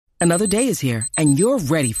Another day is here, and you're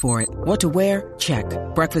ready for it. What to wear? Check.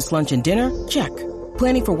 Breakfast, lunch, and dinner? Check.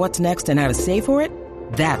 Planning for what's next and how to save for it?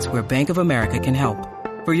 That's where Bank of America can help.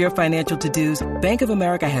 For your financial to-dos, Bank of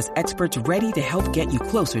America has experts ready to help get you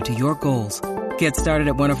closer to your goals. Get started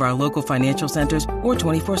at one of our local financial centers or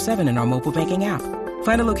 24/7 in our mobile banking app.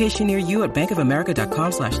 Find a location near you at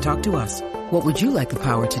bankofamerica.com/talktous. What would you like the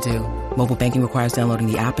power to do? Mobile banking requires downloading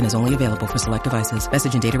the app and is only available for select devices.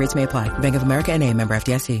 Message and data rates may apply. Bank of America N.A., member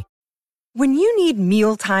FDIC. When you need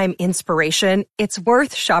mealtime inspiration, it's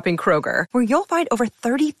worth shopping Kroger, where you'll find over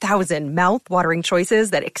 30,000 mouth-watering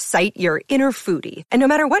choices that excite your inner foodie. And no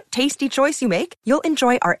matter what tasty choice you make, you'll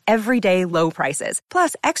enjoy our everyday low prices,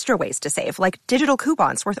 plus extra ways to save, like digital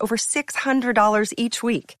coupons worth over $600 each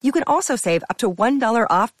week. You can also save up to $1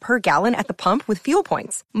 off per gallon at the pump with fuel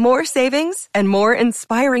points. More savings and more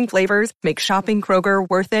inspiring flavors make shopping Kroger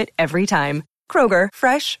worth it every time. Kroger,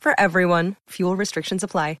 fresh for everyone. Fuel restrictions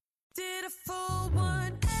apply. Did a full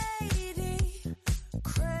 180,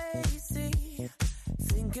 crazy,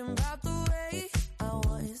 thinking about the way I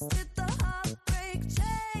was. Did the heartbreak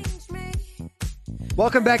change me?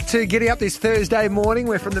 Welcome back to Giddy Up this Thursday morning.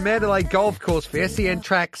 We're from the Mandalay Golf Course for SEN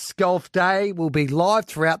Tracks Golf Day. We'll be live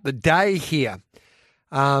throughout the day here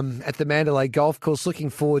at the Mandalay Golf Course. Looking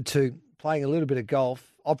forward to playing a little bit of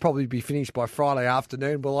golf. I'll probably be finished by Friday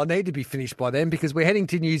afternoon. Well, I need to be finished by then because we're heading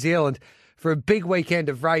to New Zealand for a big weekend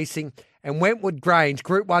of racing, and Wentwood Grange,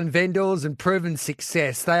 Group 1 vendors and proven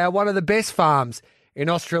success. They are one of the best farms in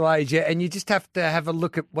Australasia, and you just have to have a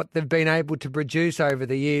look at what they've been able to produce over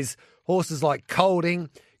the years. Horses like Colding,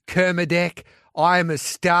 Kermadec, I Am a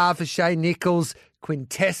Star for Shane Nichols,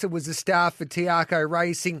 Quintessa was a star for Tiaco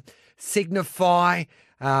Racing, Signify,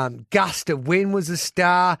 Gust of Wind was a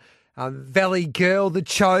star, Valley Girl, The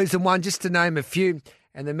Chosen One, just to name a few.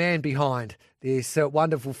 And the man behind this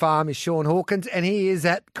wonderful farm is Sean Hawkins, and he is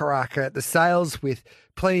at Karaka at the sales with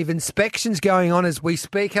plenty of inspections going on as we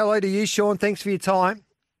speak. Hello to you, Sean. Thanks for your time.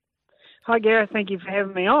 Hi, Gareth. Thank you for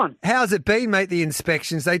having me on. How's it been, mate, the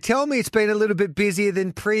inspections? They tell me it's been a little bit busier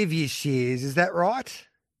than previous years. Is that right?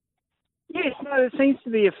 Yes, no, there seems to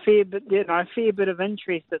be a fair bit of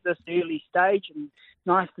interest at this early stage, and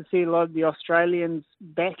nice to see a lot of the Australians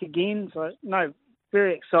back again. So, no,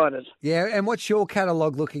 very excited. Yeah, and what's your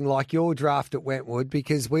catalogue looking like, your draft at Wentwood?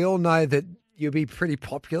 Because we all know that you'll be pretty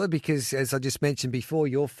popular because, as I just mentioned before,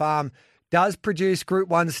 your farm does produce Group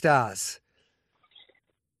 1 stars.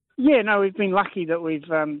 Yeah, no, we've been lucky that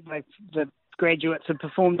the graduates have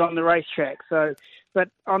performed on the racetrack. So, but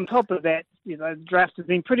on top of that, the draft has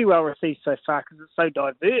been pretty well received so far because it's so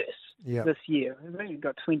diverse this year. We've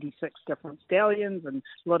got 26 different stallions and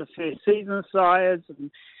a lot of first season sires, and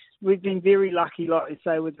we've been very lucky, like we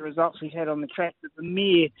say, with the results we've had on the track, that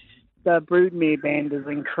the broodmare band has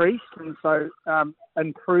increased and so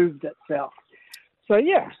improved itself. So,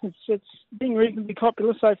 yeah, it's been reasonably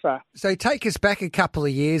popular so far. So take us back a couple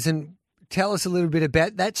of years and tell us a little bit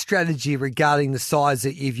about that strategy regarding the size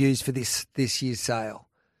that you've used for this year's sale.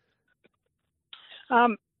 I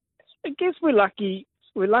guess we're lucky.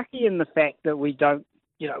 We're lucky in the fact that we don't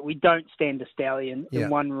stand a stallion in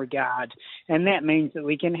one regard, and that means that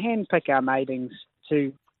we can handpick our matings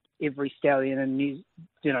to every stallion in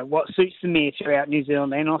what suits the mare throughout New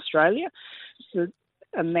Zealand and Australia. So,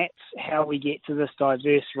 and that's how we get to this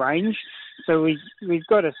diverse range. So we've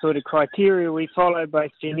got a sort of criteria we follow,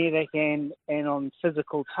 both genetic and on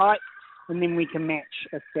physical type, and then we can match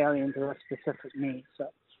a stallion to a specific mare. So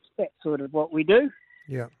that's sort of what we do.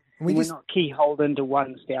 Yeah. We're not keyholed to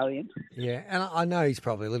one stallion. Yeah, and I know he's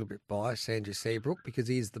probably a little bit biased, Andrew Seabrook, because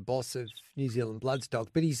he is the boss of New Zealand Bloodstock,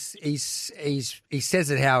 but he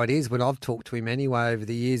says it how it is when I've talked to him anyway over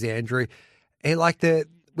the years, Andrew. And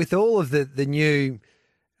with all of the new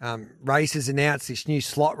races announced, this new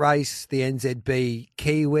slot race, the NZB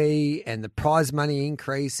Kiwi, and the prize money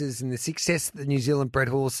increases and the success that the New Zealand bred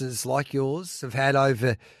horses like yours have had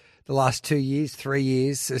over the last 2 years, 3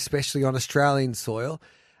 years, especially on Australian soil.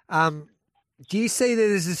 Do you see that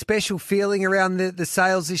there's a special feeling around the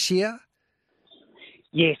sales this year?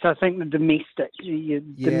 Yes, I think domestically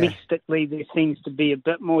there seems to be a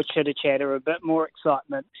bit more chitter-chatter, a bit more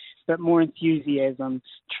excitement, a bit more enthusiasm,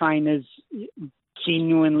 trainers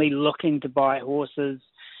genuinely looking to buy horses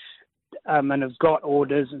and have got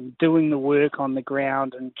orders and doing the work on the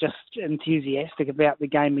ground and just enthusiastic about the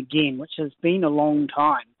game again, which has been a long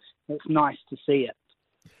time. It's nice to see it.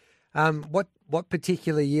 What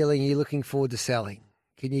particular yearling are you looking forward to selling?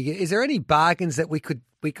 Is there any bargains that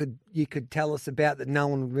you could tell us about that no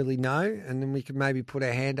one would really know, and then we could maybe put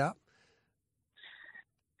our hand up?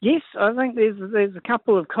 Yes, I think there's a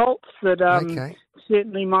couple of colts that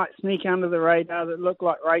certainly might sneak under the radar that look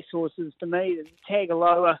like racehorses to me. There's a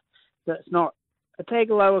Tagaloa that's not a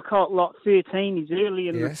Tagaloa colt, lot 13. He's early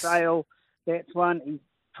in the sale. That's one. He's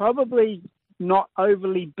probably not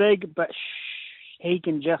overly big, but he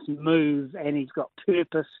can just move, and he's got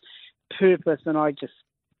purpose, and I just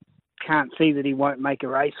can't see that he won't make a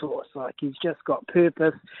racehorse. Like, he's just got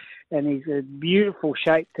purpose, and he's a beautiful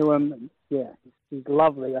shape to him. And, yeah, he's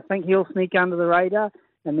lovely. I think he'll sneak under the radar.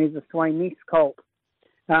 And there's a Swainess colt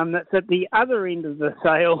that's at the other end of the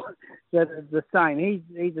sale that is the same.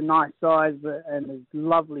 He's a nice size and is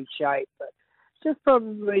lovely shape, but just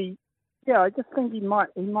probably, I just think he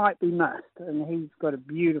might be missed. And he's got a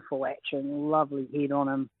beautiful action, lovely head on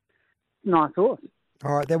him. Nice horse.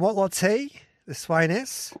 All right, then what lot's he? The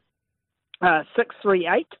Swainess?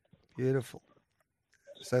 638. Beautiful.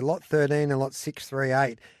 So lot 13 and lot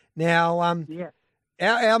 638. Now,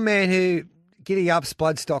 our man who Giddy Up's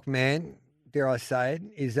bloodstock man, dare I say it,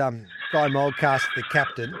 is Guy Moldcast, the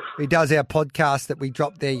captain, who does our podcast that we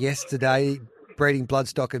dropped there yesterday, Breeding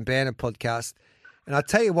Bloodstock and Banner podcast. And I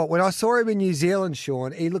tell you what, when I saw him in New Zealand,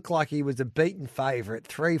 Sean, he looked like he was a beaten favourite,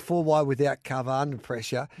 3-4 wide without cover, under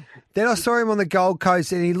pressure. Then I saw him on the Gold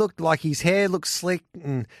Coast and he looked like his hair looked slick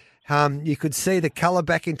and you could see the colour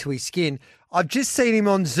back into his skin. I've just seen him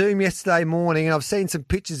on Zoom yesterday morning and I've seen some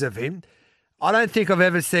pictures of him. I don't think I've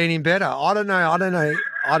ever seen him better. I don't know.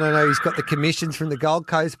 He's got the commissions from the Gold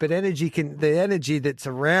Coast, but the energy that's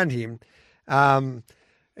around him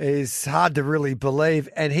is hard to really believe.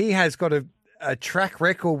 And he has got a track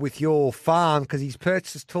record with your farm because he's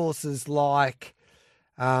purchased horses like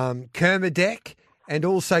Kermadec and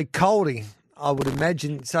also Colding, I would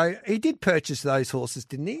imagine. So he did purchase those horses,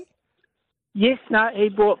 didn't he? Yes, no, he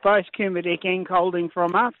bought both Kermadec and Colding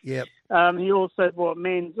from us. Yep. He also bought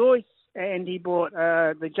Manzois. And he bought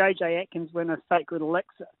the J.J. Atkins winner, Sacred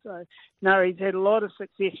Elixir. So, no, he's had a lot of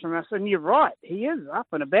success from us. And you're right, he is up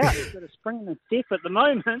and about. He's got a spring in his step at the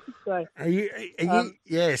moment. So,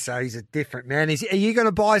 so he's a different man. Are you going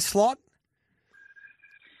to buy a slot?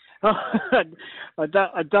 I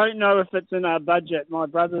don't know if it's in our budget. My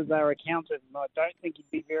brother's our accountant, and I don't think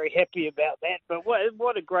he'd be very happy about that. But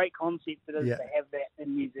what a great concept it is to have that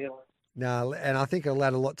in New Zealand. No, and I think it'll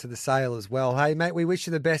add a lot to the sale as well. Hey, mate, we wish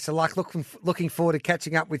you the best of luck. Looking forward to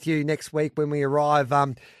catching up with you next week when we arrive.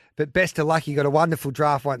 But best of luck. You got a wonderful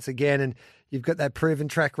draft once again, and you've got that proven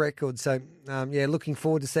track record. So, looking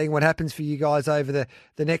forward to seeing what happens for you guys over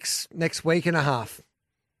the next week and a half.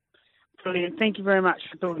 Brilliant. Thank you very much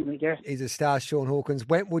for talking to me, Gareth. He's a star, Sean Hawkins.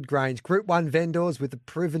 Wentwood Grange, Group 1 vendors with a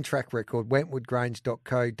proven track record.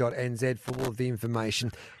 wentwoodgrange.co.nz for all of the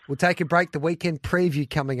information. We'll take a break. The weekend preview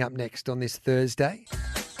coming up next on this Thursday.